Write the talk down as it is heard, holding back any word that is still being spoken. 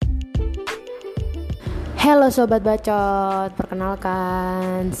Halo Sobat Bacot,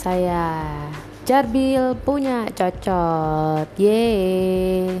 perkenalkan saya Jarbil punya Cocot.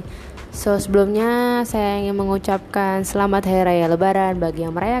 Yeay. Sebelumnya saya ingin mengucapkan selamat Hari Raya Lebaran bagi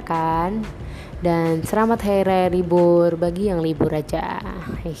yang merayakan, dan selamat Hari Raya libur bagi yang libur aja.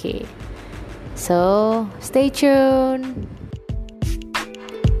 Hehe. So, stay tune.